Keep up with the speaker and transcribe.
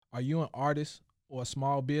Are you an artist or a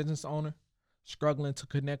small business owner struggling to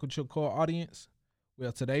connect with your core audience?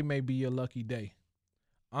 Well, today may be your lucky day.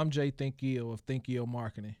 I'm Jay Thinkio of Thinkio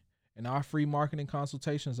Marketing, and our free marketing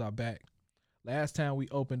consultations are back. Last time we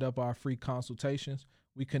opened up our free consultations,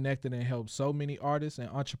 we connected and helped so many artists and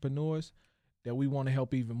entrepreneurs that we want to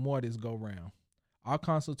help even more this go round. Our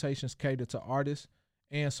consultations cater to artists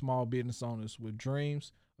and small business owners with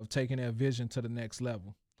dreams of taking their vision to the next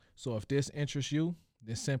level. So if this interests you,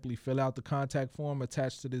 then simply fill out the contact form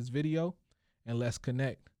attached to this video and let's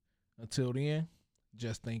connect. Until then,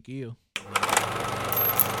 just think ill.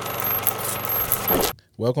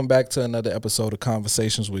 Welcome back to another episode of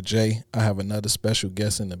Conversations with Jay. I have another special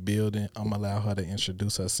guest in the building. I'm going to allow her to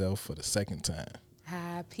introduce herself for the second time.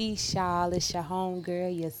 Hi, peace, y'all. It's your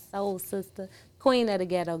homegirl, your soul sister, queen of the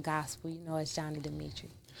ghetto gospel. You know, it's Johni Demeatri.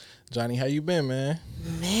 Johni, how you been, man?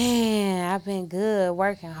 Man, I've been good,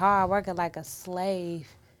 working hard, working like a slave.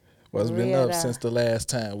 What's been up since the last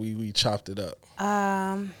time we chopped it up?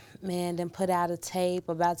 Man, then put out a tape,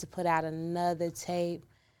 about to put out another tape.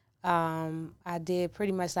 I did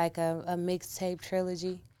pretty much like a mixtape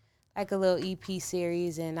trilogy, like a little EP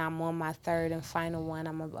series, and I'm on my third and final one.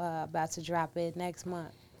 I'm about to drop it next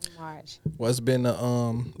month, in March. What's been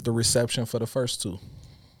the reception for the first two?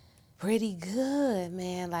 Pretty good,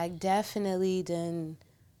 man. Like, definitely done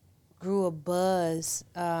grew a buzz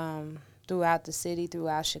throughout the city,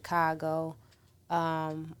 throughout Chicago.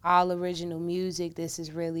 All original music. This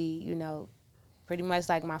is really, pretty much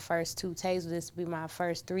like my first two tapes. This will be my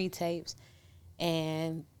first three tapes.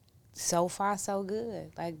 And so far, so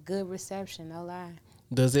good. Like, good reception, no lie.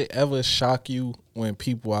 Does it ever shock you when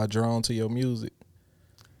people are drawn to your music?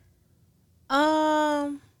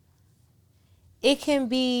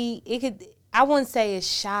 I wouldn't say it's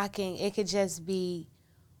shocking. It could just be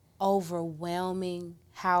overwhelming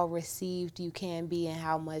how received you can be and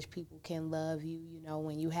how much people can love you,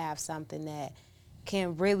 when you have something that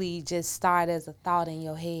can really just start as a thought in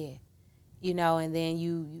your head, and then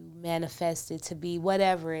you manifest it to be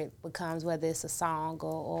whatever it becomes, whether it's a song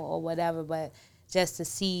or whatever. But just to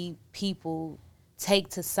see people take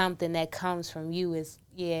to something that comes from you is,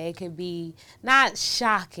 it could be not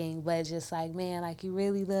shocking, but just like, man, like, you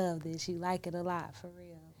really love this. You like it a lot, for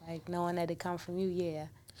real. Like, knowing that it comes from you, yeah.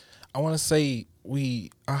 I want to say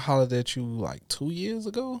I hollered at you like 2 years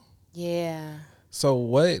ago. Yeah. So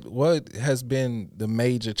what has been the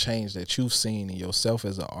major change that you've seen in yourself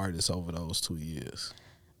as an artist over those 2 years?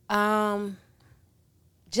 I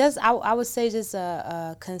would say just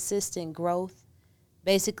a consistent growth,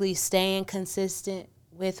 basically staying consistent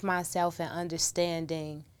with myself and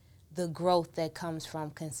understanding the growth that comes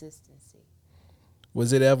from consistency.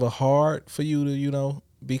 Was it ever hard for you to,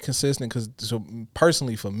 be consistent? Because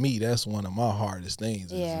personally for me, that's one of my hardest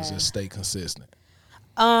things is just stay consistent.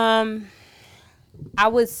 I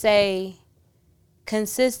would say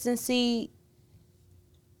consistency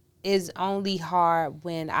is only hard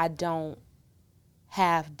when I don't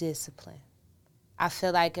have discipline. I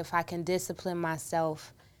feel like if I can discipline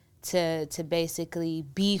myself to basically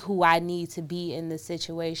be who I need to be in the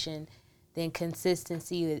situation, then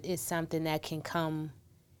consistency is something that can come.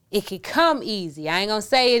 It can come easy. I ain't gonna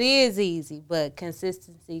say it is easy, but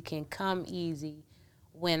consistency can come easy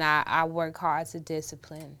when I work hard to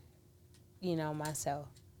discipline, myself.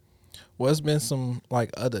 What's been some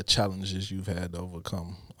like other challenges you've had to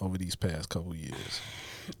overcome over these past couple years?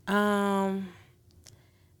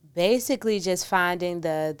 Basically just finding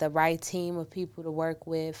the right team of people to work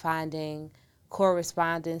with, finding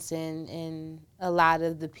correspondence in a lot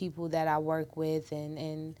of the people that I work with,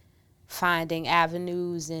 and finding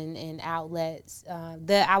avenues and outlets.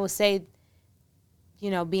 That I would say,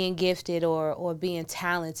 being gifted or being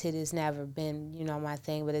talented has never been, my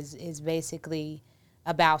thing, but it's basically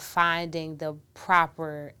about finding the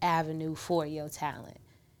proper avenue for your talent,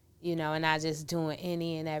 and not just doing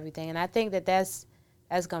any and everything. And I think that's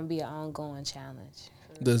going to be an ongoing challenge.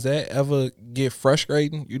 Does that ever get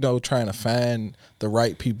frustrating, trying to find the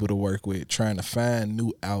right people to work with, trying to find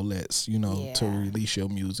new outlets, to release your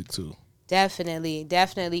music to?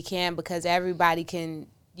 Definitely can, because everybody can,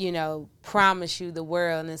 promise you the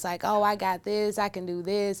world. And it's like, oh, I got this, I can do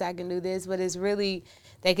this. But it's really,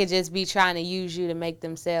 they could just be trying to use you to make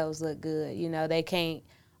themselves look good. They can't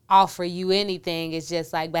offer you anything. It's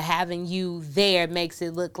just like, but having you there makes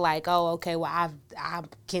it look like, oh, okay, well, I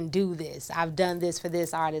can do this. I've done this for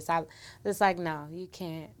this artist. It's like, no, you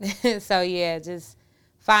can't. So yeah, just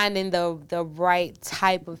finding the right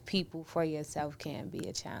type of people for yourself can be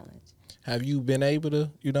a challenge. Have you been able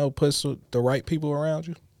to, put the right people around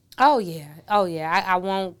you? Oh yeah. I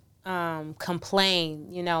won't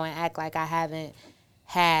complain, and act like I haven't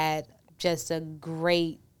had just a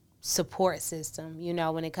great support system,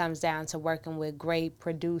 when it comes down to working with great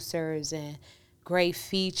producers and great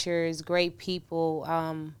features, great people,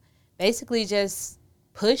 basically just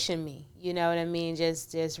pushing me, you know what I mean?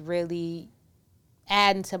 Just really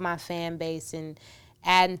adding to my fan base and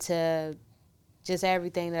adding to just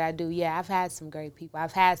everything that I do. Yeah, I've had some great people.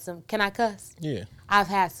 I've had some, can I cuss? Yeah. I've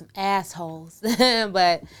had some assholes,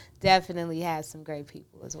 but definitely had some great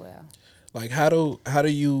people as well. Like how do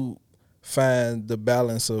you find the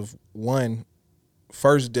balance of one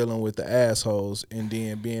first dealing with the assholes and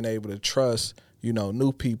then being able to trust,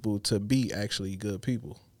 new people to be actually good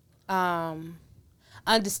people?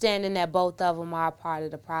 Understanding that both of them are a part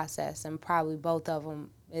of the process and probably both of them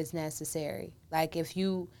is necessary. Like if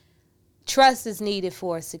you trust is needed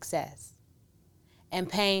for success and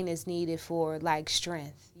pain is needed for like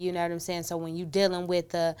strength. You know what I'm saying? So when you're dealing with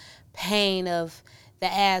the pain of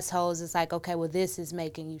the assholes, it's like, okay, well, this is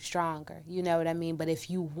making you stronger. You know what I mean? But if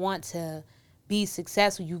you want to be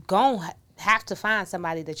successful, you gon' have to find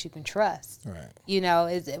somebody that you can trust. Right.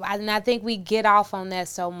 And I think we get off on that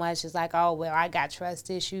so much. It's like, oh, well, I got trust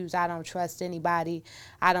issues. I don't trust anybody.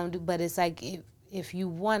 But it's like, if you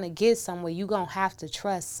want to get somewhere, you going to have to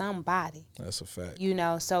trust somebody. That's a fact.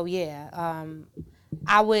 So yeah,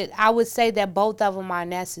 I would say that both of them are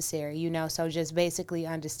necessary, so just basically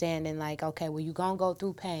understanding like, okay, well, you're going to go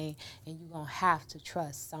through pain and you're going to have to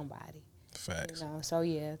trust somebody. Facts. So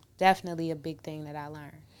yeah, definitely a big thing that I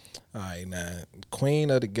learned. All right, now, Queen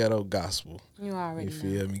of the Ghetto Gospel. You already You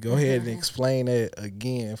feel know. me? Go ahead and explain it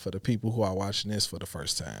again for the people who are watching this for the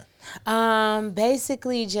first time.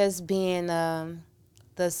 Basically just being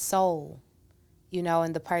the soul,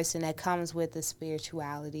 and the person that comes with the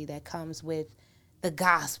spirituality, that comes with the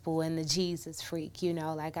gospel and the Jesus freak,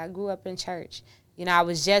 like I grew up in church. I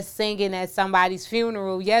was just singing at somebody's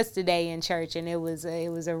funeral yesterday in church, and it was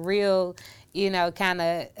a real, kind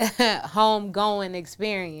of homegoing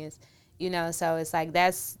experience, So it's like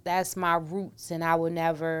that's my roots, and I would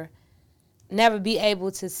never be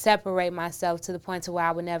able to separate myself to the point to where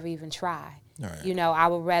I would never even try. Right. I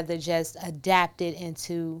would rather just adapt it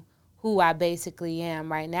into who I basically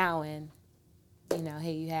am right now, and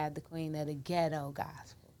here you have the Queen of the Ghetto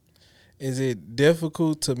Gospel. Is it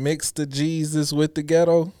difficult to mix the Jesus with the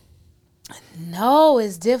ghetto? No,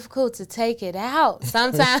 it's difficult to take it out.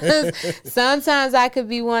 Sometimes I could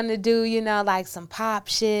be wanting to do, like some pop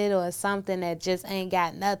shit or something that just ain't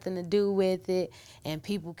got nothing to do with it. And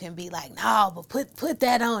people can be like, no, but put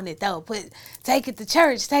that on it though. Take it to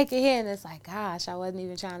church, take it here. And it's like, gosh, I wasn't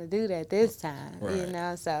even trying to do that this time.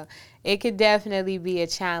 Right. So it could definitely be a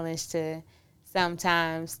challenge to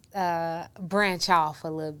sometimes branch off a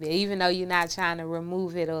little bit. Even though you're not trying to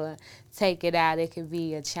remove it or take it out, it could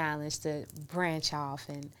be a challenge to branch off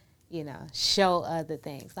and, show other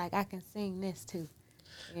things. Like, I can sing this too,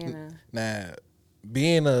 Now,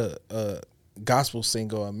 being a gospel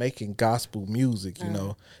singer or making gospel music,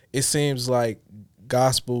 it seems like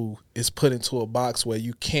gospel is put into a box where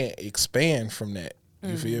you can't expand from that.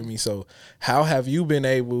 You feel me? So how have you been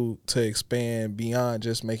able to expand beyond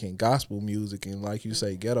just making gospel music and, like you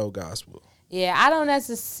say, ghetto gospel? Yeah, I don't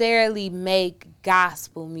necessarily make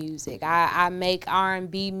gospel music. I make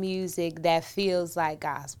R&B music that feels like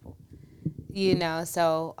gospel.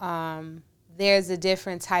 So there's a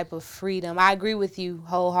different type of freedom. I agree with you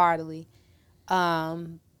wholeheartedly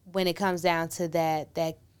when it comes down to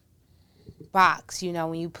that box,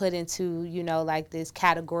 when you put into, like this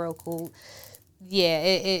categorical. Yeah,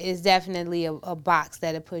 it's definitely a box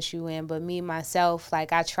that it puts you in. But me, myself,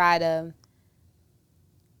 like I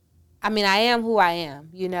am who I am,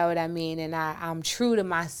 you know what I mean? And I'm true to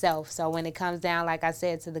myself. So when it comes down, like I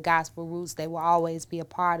said, to the gospel roots, they will always be a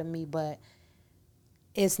part of me. But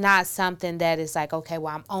it's not something that is like, okay,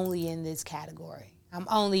 well, I'm only in this category. I'm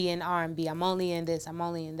only in R&B. I'm only in this. I'm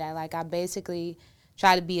only in that. Like I basically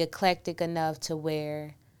try to be eclectic enough to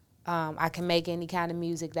where I can make any kind of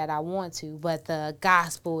music that I want to, but the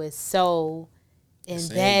gospel is so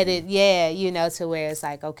embedded, to where it's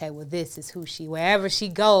like, okay, well, this is who wherever she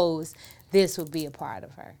goes, this will be a part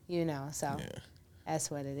of her, so that's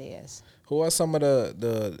what it is. Who are some of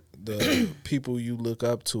the people you look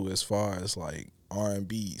up to as far as like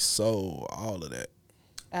R&B, soul, all of that?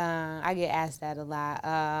 I get asked that a lot,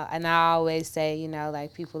 and I always say,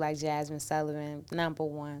 like people like Jasmine Sullivan, number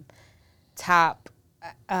one, top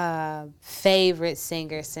favorite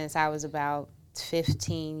singer since I was about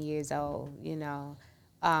 15 years old, and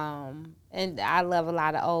I love a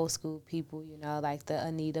lot of old school people, like the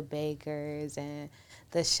Anita Bakers and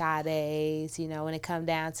the Sades, when it come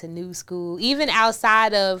down to new school, even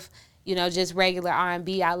outside of, just regular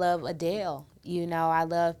R&B, I love Adele, You know, I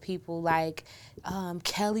love people like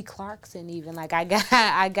Kelly Clarkson. Even like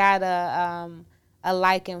I got a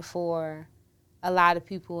liking for a lot of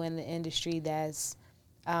people in the industry that's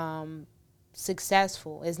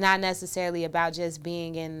successful. It's not necessarily about just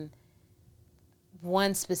being in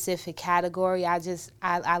one specific category.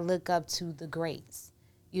 I look up to the greats,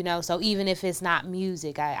 you know. So even if it's not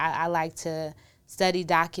music, I like to study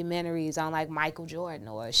documentaries on like Michael Jordan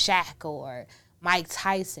or Shaq or Mike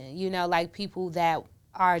Tyson, you know, like people that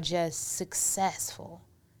are just successful,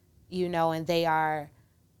 you know, and they are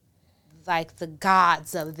like the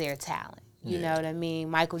gods of their talent. You know what I mean?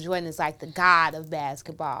 Michael Jordan is like the god of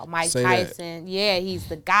basketball. Mike Say Tyson, yeah, he's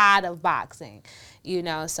the god of boxing. You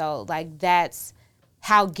know, so like that's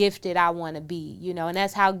how gifted I want to be, you know, and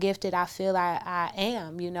that's how gifted I feel I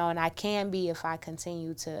am, you know, and I can be if I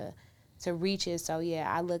continue to reach it. So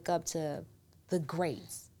yeah, I look up to the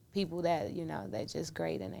greats, people that, you know, that just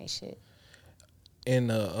great in their shit.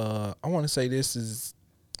 And I want to say this is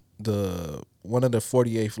the one of the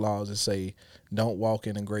 48th laws that say don't walk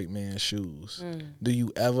in a great man's shoes. Do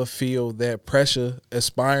you ever feel that pressure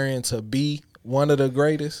aspiring to be one of the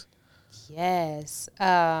greatest? Yes.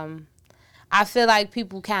 I feel like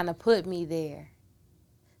people kind of put me there.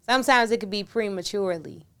 Sometimes it could be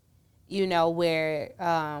prematurely, you know, where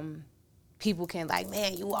people can like,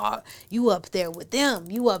 man, you up there with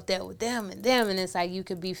them, you up there with them and them, and it's like you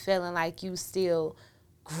could be feeling like you still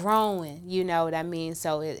growing, you know what I mean?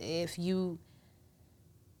 So if you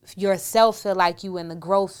yourself feel like you in the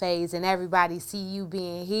growth phase and everybody see you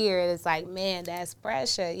being here, it's like, man, that's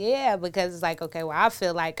pressure. Yeah, because it's like, okay, well, I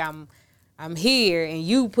feel like I'm here and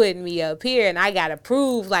you putting me up here and I gotta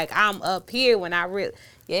prove like I'm up here when I really,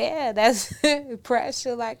 yeah, that's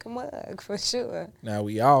pressure like a mug for sure. Now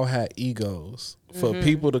we all have egos. For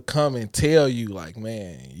people to come and tell you like,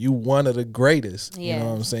 man, you one of the greatest. You know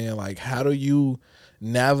what I'm saying? Like, how do you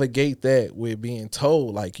navigate that with being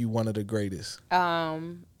told like you one of the greatest?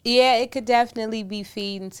 Yeah, it could definitely be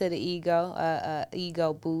feeding to the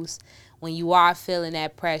ego boost when you are feeling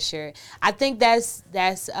that pressure. I think that's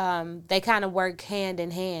they kind of work hand in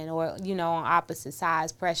hand, or you know, on opposite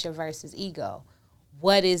sides, pressure versus ego.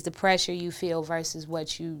 What is the pressure you feel versus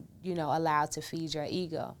what you know allow to feed your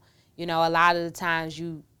ego? You know, a lot of the times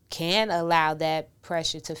you can allow that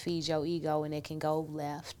pressure to feed your ego and it can go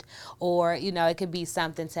left, or you know, it could be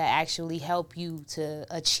something to actually help you to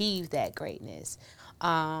achieve that greatness.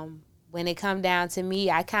 When it come down to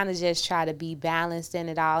me, I kind of just try to be balanced in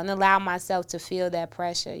it all and allow myself to feel that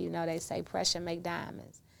pressure. You know, they say pressure make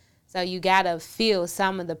diamonds. So you got to feel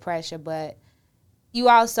some of the pressure, but you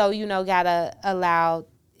also, you know, got to allow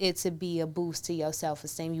it to be a boost to your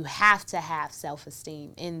self-esteem. You have to have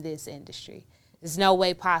self-esteem in this industry. There's no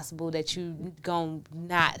way possible that you going to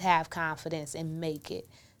not have confidence and make it.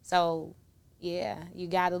 So yeah, you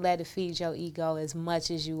got to let it feed your ego as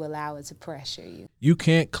much as you allow it to pressure you. You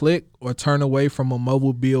can't click or turn away from a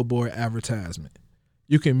mobile billboard advertisement.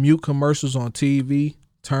 You can mute commercials on TV,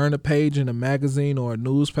 turn a page in a magazine or a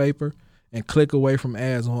newspaper, and click away from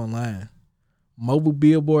ads online. Mobile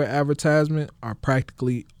billboard advertisements are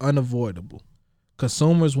practically unavoidable.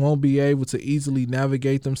 Consumers won't be able to easily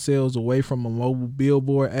navigate themselves away from a mobile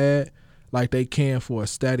billboard ad like they can for a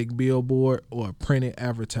static billboard or a printed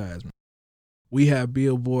advertisement. We have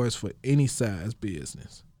billboards for any size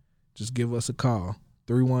business. Just give us a call,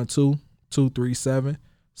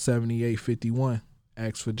 312-237-7851.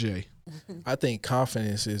 Ask for Jay. I think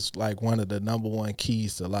confidence is like one of the number one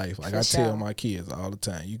keys to life. Like I tell my kids all the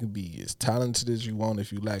time, you can be as talented as you want.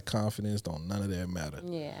 If you lack confidence, don't none of that matter.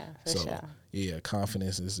 Yeah, for sure. Yeah,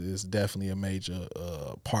 confidence is definitely a major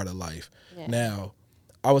part of life. Yeah. Now,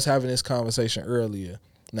 I was having this conversation earlier.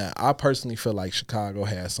 Now, I personally feel like Chicago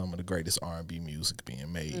has some of the greatest R&B music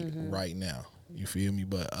being made right now. You feel me?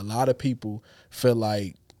 But a lot of people feel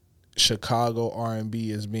like Chicago R&B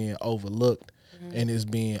is being overlooked and is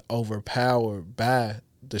being overpowered by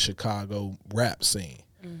the Chicago rap scene.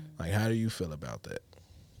 Like, how do you feel about that?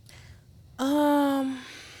 I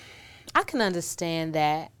can understand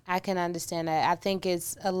that. I think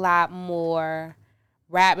it's a lot more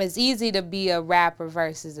rap. It's easy to be a rapper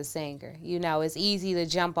versus a singer. You know, it's easy to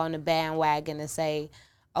jump on the bandwagon and say,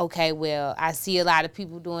 okay, well, I see a lot of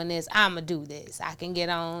people doing this. I'm going to do this. I can get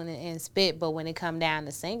on and spit. But when it come down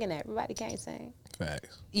to singing, everybody can't sing.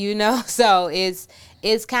 Facts. You know, so it's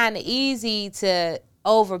kind of easy to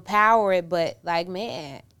overpower it. But, like,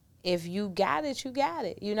 man, if you got it, you got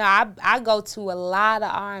it. You know, I go to a lot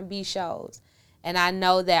of R&B shows. And I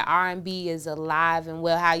know that R&B is alive and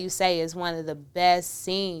well, how you say, is one of the best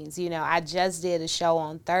scenes. You know, I just did a show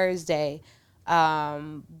on Thursday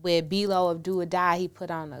With B-Lo of Do or Die, he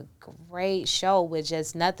put on a great show with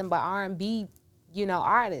just nothing but R&B,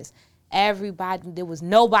 artists. Everybody, there was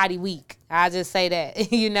nobody weak. I just say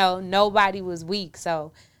that, nobody was weak.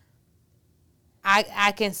 So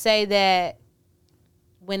I can say that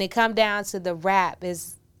when it come down to the rap,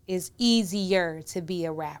 is easier to be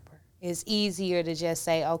a rapper. It's easier to just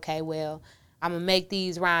say, okay, well, I'm gonna make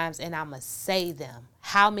these rhymes and I'm gonna say them.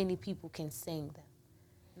 How many people can sing them?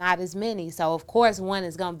 Not as many. So of course one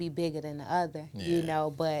is gonna be bigger than the other,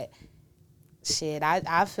 but shit,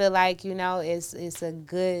 I feel like, it's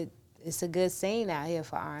a good scene out here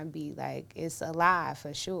for R&B. Like, it's alive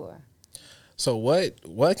for sure. So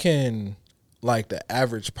what can like the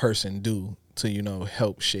average person do to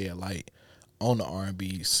help shed light on the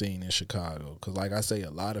R&B scene in Chicago? Because like I say,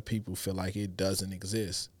 a lot of people feel like it doesn't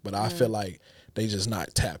exist, but I feel like they just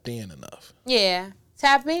not tapped in enough. Yeah,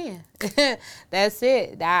 tap in. That's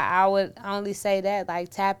it. I would only say that, like,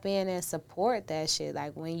 tap in and support that shit.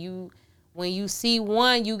 Like, when you see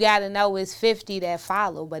one, you gotta know it's 50 that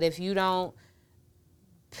follow. But if you don't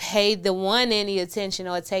pay the one any attention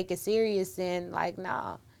or take it serious, then, like,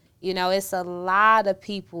 nah. It's a lot of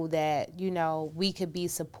people that, we could be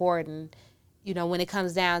supporting, when it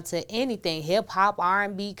comes down to anything, hip hop,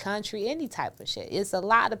 R&B, country, any type of shit. It's a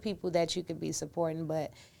lot of people that you could be supporting,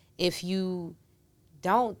 but if you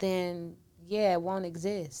don't, then yeah, it won't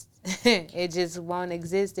exist. It just won't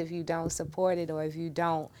exist if you don't support it or if you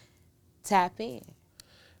don't tap in.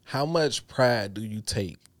 How much pride do you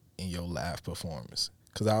take in your live performance?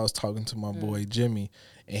 Because I was talking to my boy Jimmy,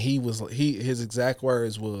 and his exact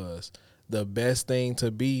words was, the best thing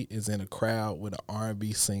to be is in a crowd with an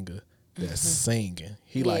R&B singer that's singing.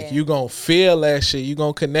 He like, you gonna feel that shit, you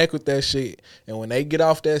gonna connect with that shit, and when they get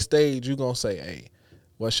off that stage, you gonna say, hey,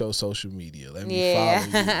 what's your social media? Let me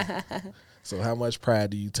follow you. So how much pride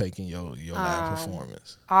do you take in your live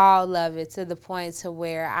performance? All of it, to the point to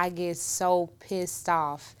where I get so pissed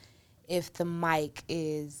off if the mic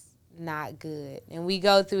is not good. And we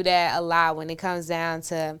go through that a lot when it comes down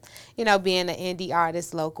to, being an indie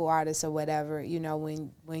artist, local artist, or whatever.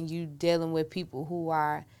 When you dealing with people who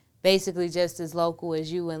are basically just as local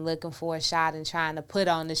as you and looking for a shot and trying to put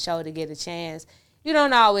on the show to get a chance, you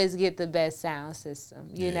don't always get the best sound system.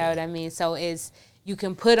 You know what I mean? So you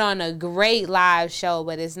can put on a great live show,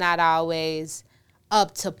 but it's not always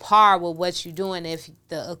up to par with what you're doing if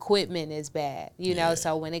the equipment is bad.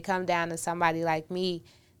 So when it comes down to somebody like me,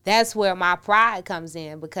 that's where my pride comes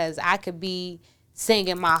in, because I could be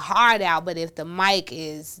singing my heart out, but if the mic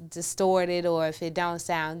is distorted or if it don't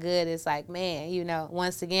sound good, it's like, man,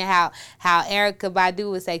 once again, how Erykah Badu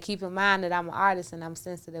would say, keep in mind that I'm an artist and I'm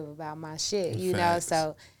sensitive about my shit,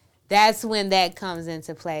 so that's when that comes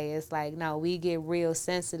into play. It's like, no, we get real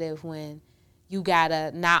sensitive when you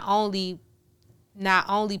gotta not only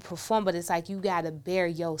perform, but it's like you gotta bare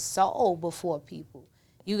your soul before people.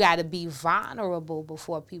 You gotta be vulnerable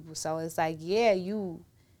before people. So it's like, yeah, you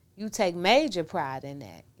take major pride in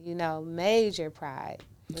that. Major pride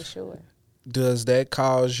for sure. Does that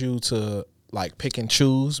cause you to like pick and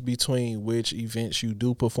choose between which events you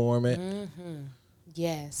do perform at?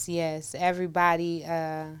 Yes. Everybody,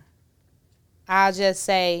 I'll just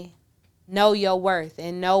say, know your worth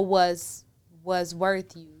and know what's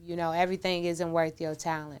worth you. Everything isn't worth your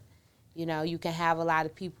talent. You can have a lot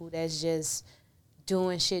of people that's just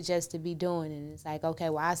doing shit just to be doing it. And it's like, okay,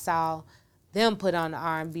 well, I saw them put on the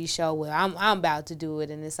R&B show. Well, I'm about to do it.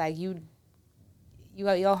 And it's like, your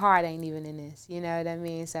heart ain't even in this. You know what I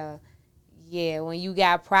mean? So, yeah, when you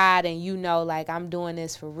got pride and like, I'm doing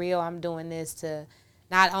this for real. I'm doing this to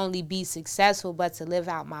not only be successful, but to live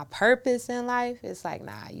out my purpose in life. It's like,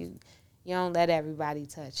 nah, you don't let everybody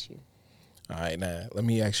touch you. All right, now, let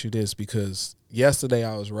me ask you this, because yesterday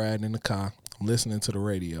I was riding in the car, I'm listening to the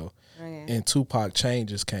radio, and Tupac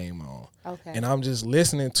Changes came on. Okay. And I'm just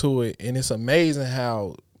listening to it, and it's amazing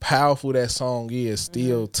how powerful that song is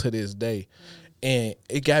still to this day. And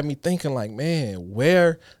it got me thinking, like, man,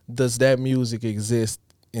 where does that music exist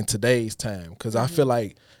in today's time? Because I feel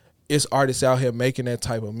like it's artists out here making that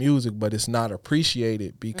type of music, but it's not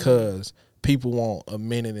appreciated because people want a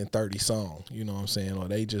minute and 30 song, you know what I'm saying? Or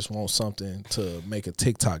they just want something to make a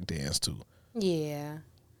TikTok dance to. Yeah.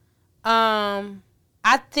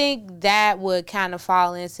 I think that would kind of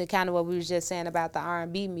fall into kind of what we was just saying about the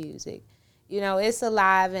R&B music. It's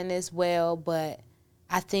alive and it's well, but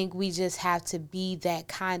I think we just have to be that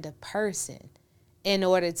kind of person in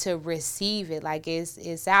order to receive it. Like,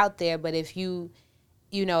 it's out there, but if you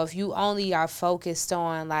only are focused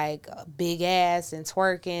on like big ass and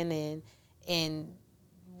twerking and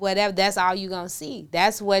whatever, that's all you're going to see.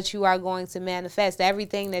 That's what you are going to manifest.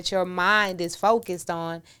 Everything that your mind is focused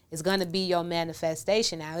on is going to be your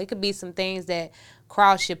manifestation. Now, it could be some things that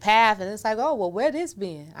cross your path and it's like, oh, well, where this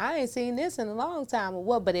been? I ain't seen this in a long time or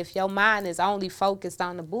what. But if your mind is only focused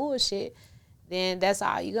on the bullshit, then that's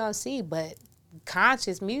all you're going to see. But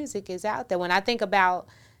conscious music is out there. When I think about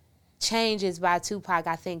Changes by Tupac,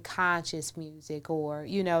 I think conscious music, or,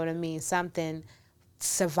 you know what I mean, something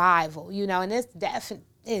survival, you know, and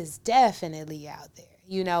it's definitely out there,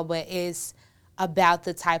 you know, but it's about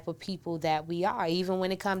the type of people that we are. Even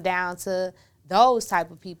when it comes down to those type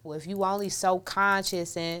of people, if you only so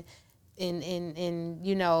conscious and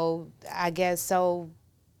you know, I guess so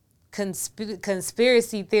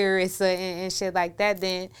conspiracy theorists and shit like that,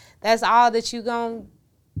 then that's all that you gonna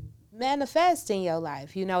manifest in your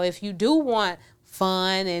life. You know, if you do want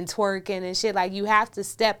fun and twerking and shit, like, you have to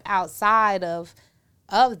step outside of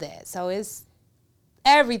that. So it's,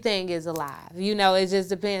 everything is alive. You know, it just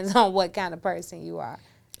depends on what kind of person you are.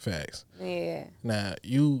 Facts. Yeah. Now,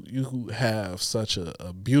 you have such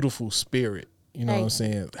a beautiful spirit, you know what I'm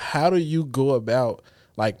saying? How do you go about,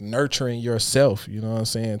 like, nurturing yourself, you know what I'm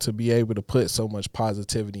saying, to be able to put so much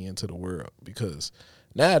positivity into the world? Because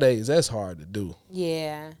nowadays, that's hard to do.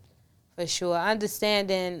 Yeah, for sure.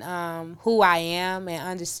 Understanding who I am and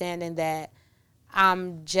understanding that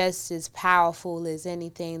I'm just as powerful as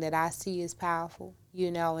anything that I see as powerful,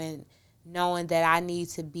 you know, and knowing that I need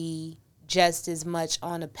to be just as much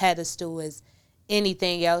on a pedestal as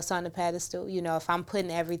anything else on the pedestal. You know, if I'm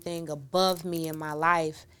putting everything above me in my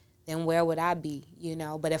life, then where would I be, you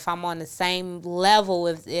know? But if I'm on the same level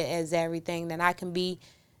as everything, then I can be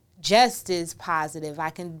just as positive. I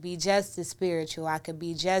can be just as spiritual. I could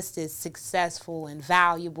be just as successful and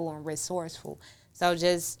valuable and resourceful. So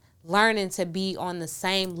just learning to be on the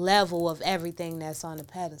same level of everything that's on the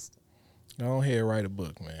pedestal. Go ahead, write a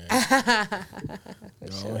book, man.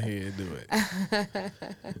 Go ahead, do it.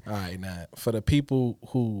 All right, now, for the people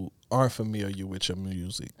who aren't familiar with your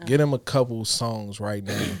music, get them a couple songs right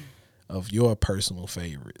now of your personal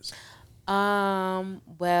favorites.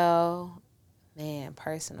 Well, man,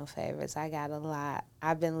 personal favorites, I got a lot.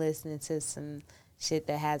 I've been listening to some shit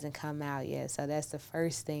that hasn't come out yet, so that's the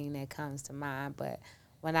first thing that comes to mind. But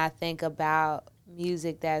when I think about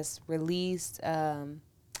music that's released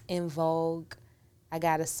in Vogue, I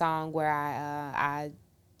got a song where I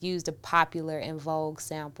used a popular In Vogue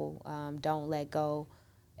sample, Don't Let Go,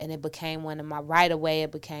 and it became one of my, right away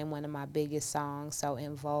it became one of my biggest songs, so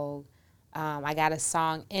In Vogue. I got a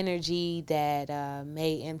song, Energy, that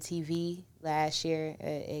made MTV last year.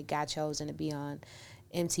 It got chosen to be on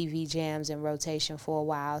MTV Jams in rotation for a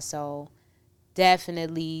while, so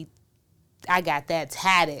definitely I got that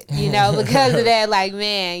tatted, you know, because of that. Like,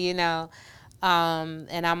 man, you know,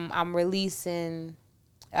 and I'm releasing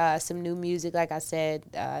some new music, like I said,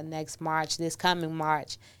 this coming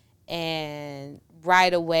March, and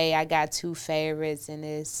right away I got two favorites, and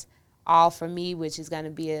it's All For Me, which is going to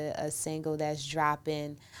be a single that's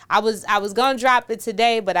dropping. I was going to drop it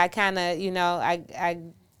today, but I kind of, you know, I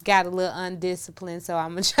got a little undisciplined, so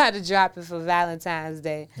I'm going to try to drop it for Valentine's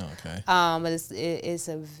Day. Okay. But it's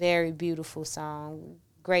a very beautiful song,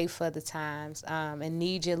 great for the times. And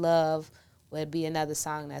Need Your Love would be another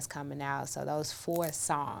song that's coming out. So those 4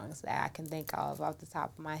 songs that I can think of off the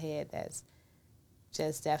top of my head, that's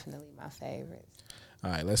just definitely my favorites. All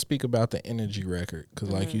right, let's speak about the Energy record, because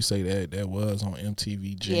like you say, that was on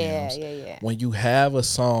MTV Jams. Yeah. When you have a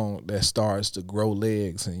song that starts to grow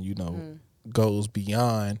legs and, you know, goes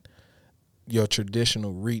beyond your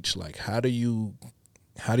traditional reach, like, how do you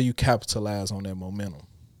capitalize on that momentum?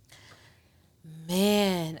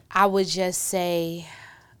 Man, I would just say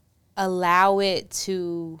allow it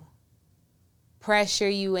to pressure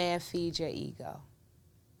you and feed your ego.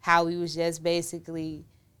 How we was just basically,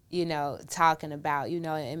 you know, talking about, you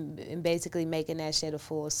know, and basically making that shit a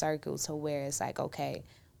full circle to where it's like, okay,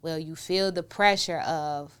 well, you feel the pressure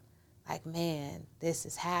of, like, man, this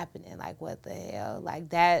is happening. Like, what the hell? Like,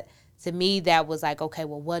 that, to me, that was like, okay,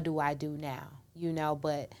 well, what do I do now? You know,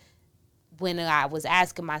 but when I was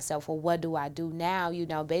asking myself, well, what do I do now? You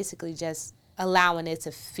know, basically just allowing it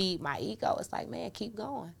to feed my ego. It's like, man, keep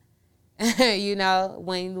going. You know,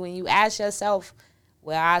 when you ask yourself,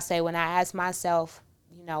 well, I say when I ask myself,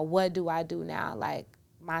 you know, what do I do now? Like,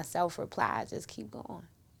 my self-reply, just keep going.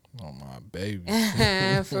 Oh, my baby.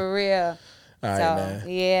 For real. All right, so, man.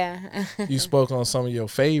 Yeah. You spoke on some of your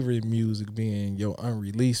favorite music being your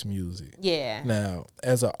unreleased music. Yeah. Now,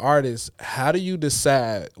 as an artist, how do you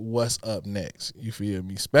decide what's up next? You feel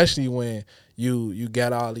me? Especially when you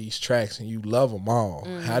got all these tracks and you love them all.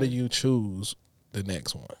 How do you choose the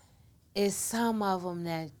next one? it's some of them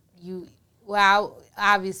that you, well,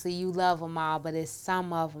 obviously you love them all, but it's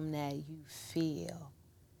some of them that you feel,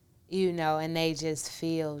 and they just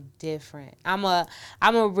feel different. I'm a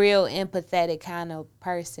real empathetic kind of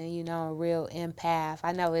person, a real empath.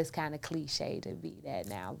 I know it's kind of cliche to be that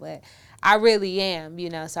now, but I really am,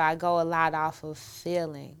 so I go a lot off of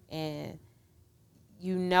feeling, and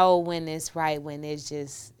when it's right, when it's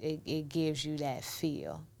just it gives you that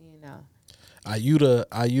feel. Are you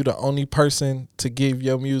the only person to give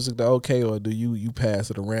your music the okay, or do you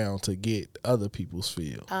pass it around to get other people's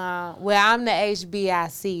feel? Well, I'm the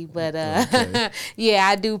HBIC, but Okay. yeah,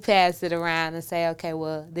 I do pass it around and say, okay,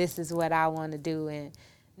 well, this is what I want to do, and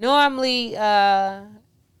normally,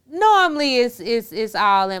 it's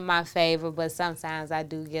all in my favor, but sometimes I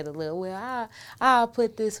do get a little. Well, I'll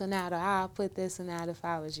put this one out, or I'll put this one out if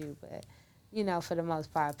I was you, but for the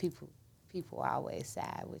most part, people always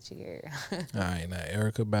side with you, girl. All right, now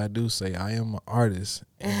Erica Badu say I am an artist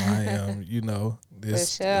and I am, For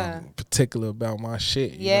this sure. particular about my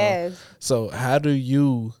shit. Yes. So how do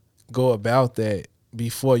you go about that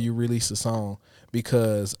before you release a song?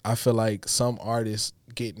 Because I feel like some artists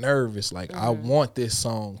get nervous. Like I want this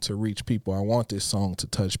song to reach people. I want this song to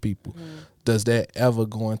touch people. Does that ever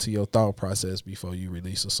go into your thought process before you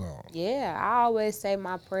release a song? Yeah, I always say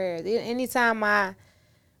my prayers. Anytime I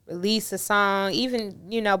release a song, even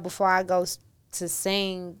before I go to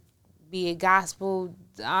sing, be it gospel,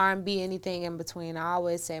 R&B, anything in between, I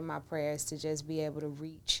always say my prayers to just be able to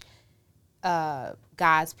reach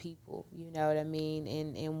God's people. You know what I mean?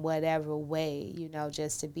 In whatever way,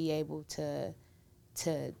 just to be able to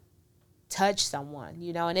touch someone.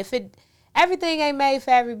 And if everything ain't made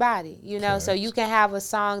for everybody. So you can have a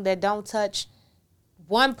song that don't touch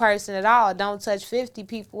one person at all, don't touch 50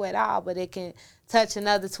 people at all, but it can touch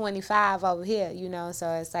another 25 over here,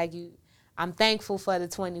 so it's like I'm thankful for the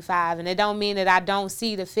 25, and it don't mean that I don't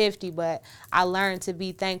see the 50, but I learned to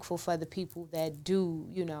be thankful for the people that do,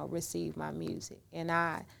 receive my music, and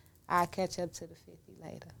I catch up to the 50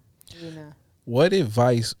 later. What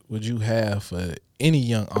advice would you have for any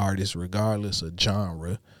young artist, regardless of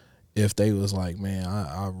genre, if they was like, man,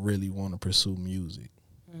 I really want to pursue music?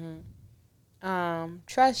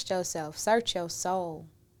 Trust yourself, search your soul,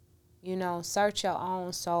 search your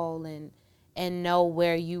own soul, and know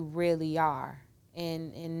where you really are,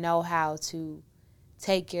 and know how to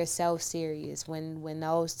take yourself serious when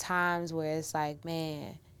those times where it's like,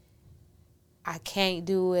 man, I can't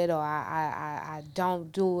do it, or I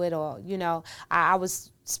don't do it, or I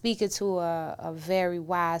was speaking to a very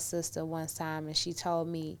wise sister once time, and she told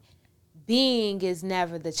me being is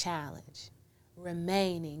never the challenge,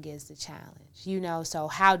 remaining is the challenge. So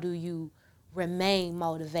how do you remain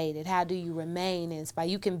motivated? How do you remain inspired?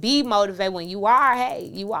 You can be motivated when you are, hey,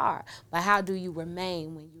 you are, but how do you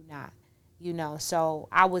remain when you're not? So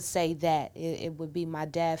I would say that it would be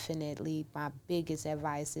definitely my biggest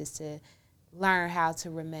advice is to learn how to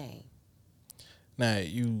remain. Now,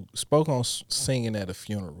 you spoke on singing at a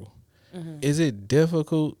funeral. Is it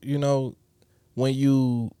difficult, when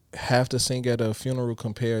you have to sing at a funeral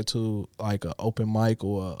compared to like an open mic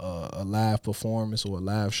or a live performance or a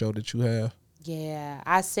live show that you have? Yeah,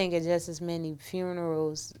 I sing at just as many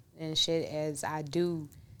funerals and shit as I do,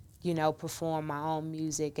 perform my own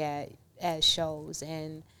music at shows.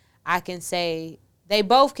 And I can say they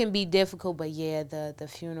both can be difficult, but yeah, the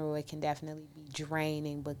funeral, it can definitely be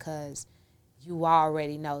draining because you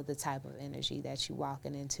already know the type of energy that you're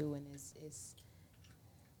walking into, and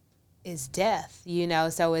it's death,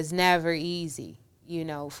 so it's never easy,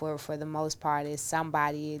 for the most part. It's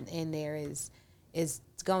somebody in there is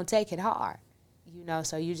gonna take it hard,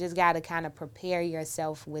 so you just got to kind of prepare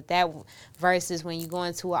yourself with that, versus when you go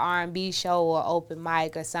into an R&B show or open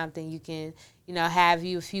mic or something, you can have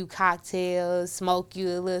you a few cocktails, smoke you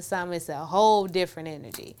a little something. It's a whole different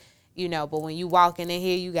energy, but when you walking in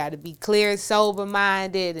here, you got to be clear, sober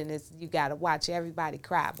minded, and you got to watch everybody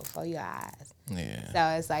cry before your eyes. Yeah.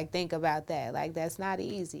 So it's like, think about that. Like, that's not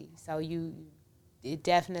easy. So it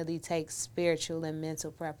definitely takes spiritual and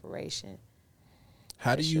mental preparation.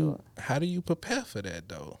 How do you prepare for that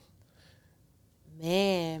though?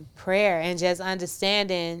 Man, prayer and just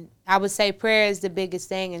understanding. I would say prayer is the biggest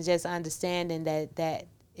thing, and just understanding that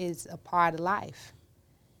is a part of life.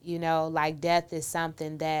 Like death is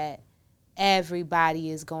something that everybody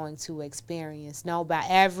is going to experience. Nobody,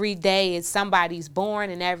 every day is somebody's born,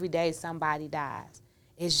 and every day somebody dies.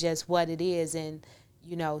 It's just what it is, and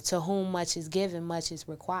to whom much is given, much is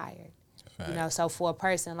required. Fact. So for a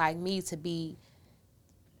person like me to be,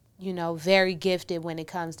 very gifted when it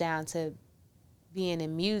comes down to being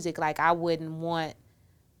in music, like I wouldn't want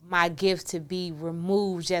my gift to be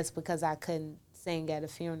removed just because I couldn't sing at a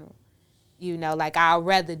funeral. You know, like I'd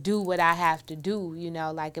rather do what I have to do, you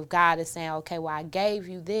know, like if God is saying, okay, well, I gave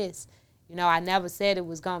you this, you know, I never said it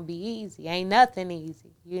was going to be easy. Ain't nothing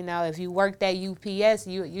easy. You know, if you work that UPS,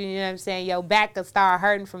 you know what I'm saying, your back will start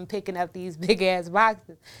hurting from picking up these big ass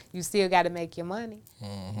boxes. You still got to make your money.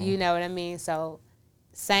 Mm-hmm. You know what I mean? So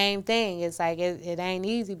same thing. It's like it ain't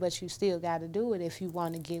easy, but you still got to do it if you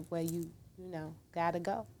want to get where you know, got to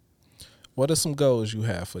go. What are some goals you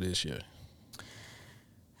have for this year?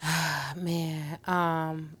 Man,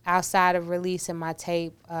 outside of releasing my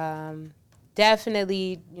tape,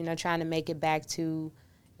 definitely, you know, trying to make it back to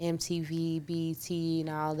MTV, BET, and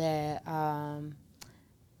all that.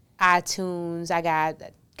 iTunes, I got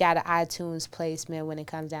an iTunes placement when it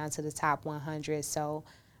comes down to the top 100. So,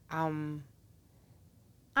 I'm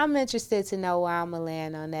interested to know where I'm gonna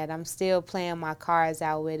land on that. I'm still playing my cards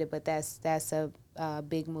out with it, but that's a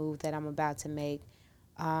big move that I'm about to make.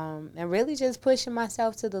 And really just pushing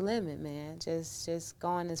myself to the limit, man. Just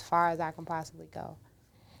going as far as I can possibly go.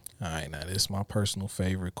 All right, now this is my personal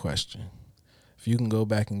favorite question. If you can go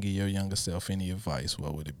back and give your younger self any advice,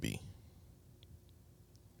 what would it be?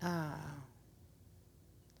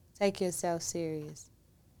 Take yourself serious.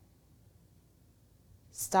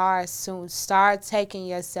 Start taking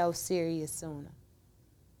yourself serious sooner.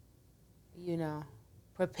 You know,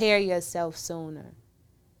 prepare yourself sooner.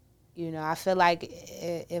 You know, I feel like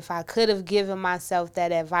if I could have given myself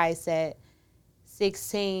that advice at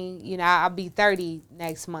 16, you know, I'll be 30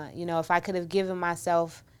 next month. You know, if I could have given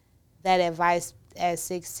myself that advice at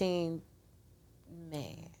 16,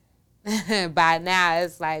 man, by now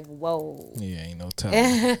it's like, whoa. Yeah, ain't no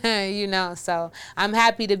telling. You know, so I'm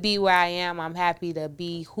happy to be where I am. I'm happy to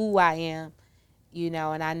be who I am, you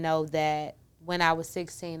know, and I know that when I was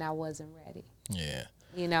 16, I wasn't ready. Yeah.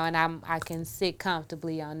 You know, and I can sit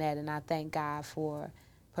comfortably on that, and I thank God for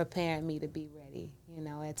preparing me to be ready, you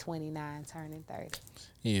know, at 29, turning 30.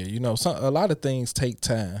 Yeah, you know, a lot of things take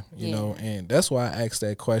time, you know, and that's why I asked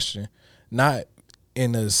that question, not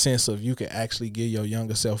in the sense of you can actually give your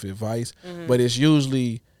younger self advice, but it's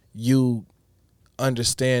usually you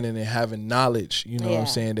understanding and having knowledge, you know what I'm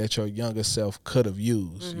saying, that your younger self could have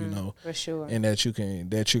used, you know, for sure, and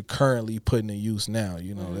that you're currently putting in use now,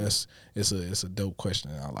 you know. It's a dope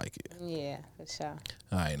question, and I like it. Yeah, for sure.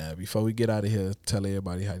 All right, now before we get out of here, tell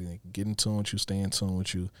everybody how they get in tune with you, stay in tune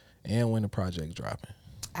with you, and when the project's dropping.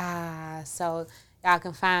 So y'all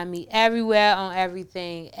can find me everywhere on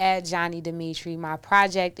everything at Johni Demeatri. My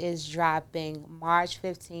project is dropping March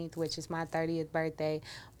 15th, which is my 30th birthday.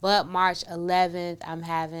 But March 11th, I'm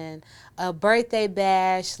having a birthday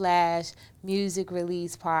bash / music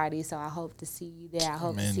release party. So I hope to see you there. I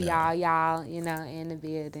hope to see y'all, you know, in the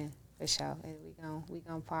building for sure. And we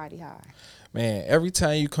gonna party hard. Man, every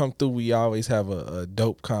time you come through, we always have a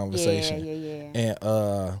dope conversation. Yeah.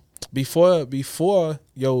 And before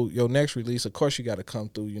your next release, of course you got to come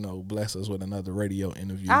through, you know, bless us with another radio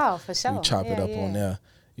interview. Oh, for sure. We chop it up on there.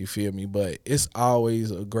 You feel me? But it's always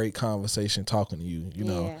a great conversation talking to you, you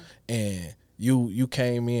know. And you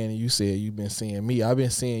came in and you said you've been seeing me. I've been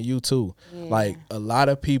seeing you too. Like a lot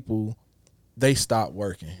of people, they stop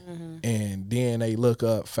working and then they look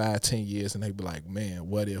up 5-10 years and they be like, man,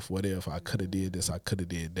 what if I could have did this, I could have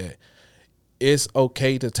did that. It's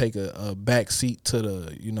okay to take a back seat to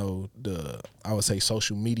the, you know, I would say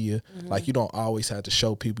social media. Like you don't always have to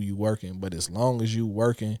show people you working, but as long as you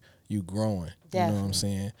working, you growing. Definitely. You know what I'm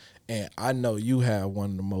saying? And I know you have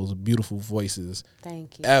one of the most beautiful voices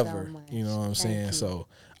Thank you ever. so much. You know what I'm saying? You. So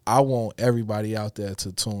I want everybody out there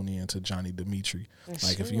to tune in to Johni Demeatri.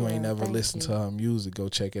 Like if you ain't never listened to her music, go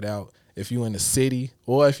check it out. If you in the city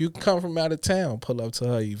or if you come from out of town, pull up to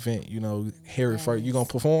her event, you know, hear it first. You gonna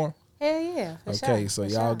perform? Hell yeah. Okay, sure, so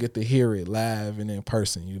y'all get to hear it live and in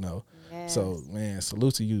person, you know. Yes. So, man,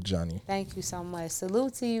 salute to you, Johni. Thank you so much.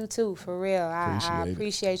 Salute to you, too, for real. I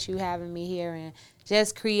appreciate you having me here and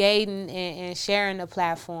just creating and sharing the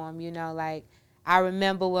platform, you know. Like, I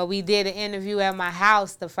remember when we did an interview at my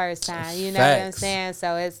house the first time, you know what I'm saying?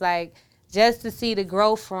 So it's like, just to see the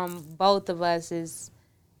growth from both of us is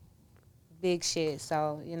big shit.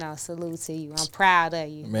 So, you know, salute to you. I'm proud of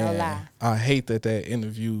you. Man, no lie. I hate that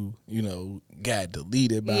interview, you know, got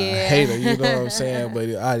deleted by a hater, you know what I'm saying?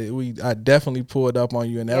 But I definitely pulled up on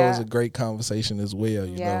you, and that was a great conversation as well,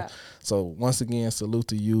 you know. So once again, salute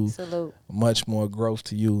to you. Salute. Much more growth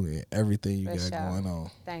to you and everything you got going on.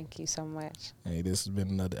 Thank you so much. Hey, this has been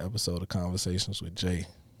another episode of Conversations with Jay.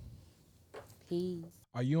 Peace.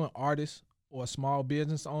 Are you an artist or a small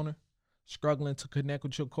business owner struggling to connect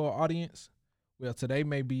with your core audience? Well, today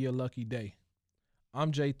may be your lucky day.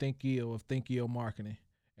 I'm Jay Think Ill of Think Ill Marketing,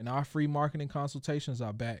 and our free marketing consultations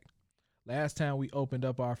are back. Last time we opened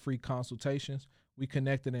up our free consultations, we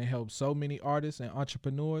connected and helped so many artists and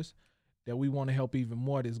entrepreneurs that we want to help even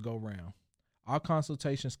more this go round. Our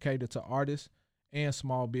consultations cater to artists and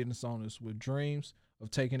small business owners with dreams of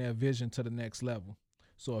taking their vision to the next level.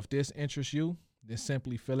 So if this interests you, then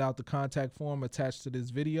simply fill out the contact form attached to this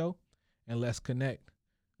video and let's connect.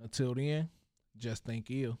 Until then, just think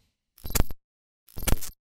ill.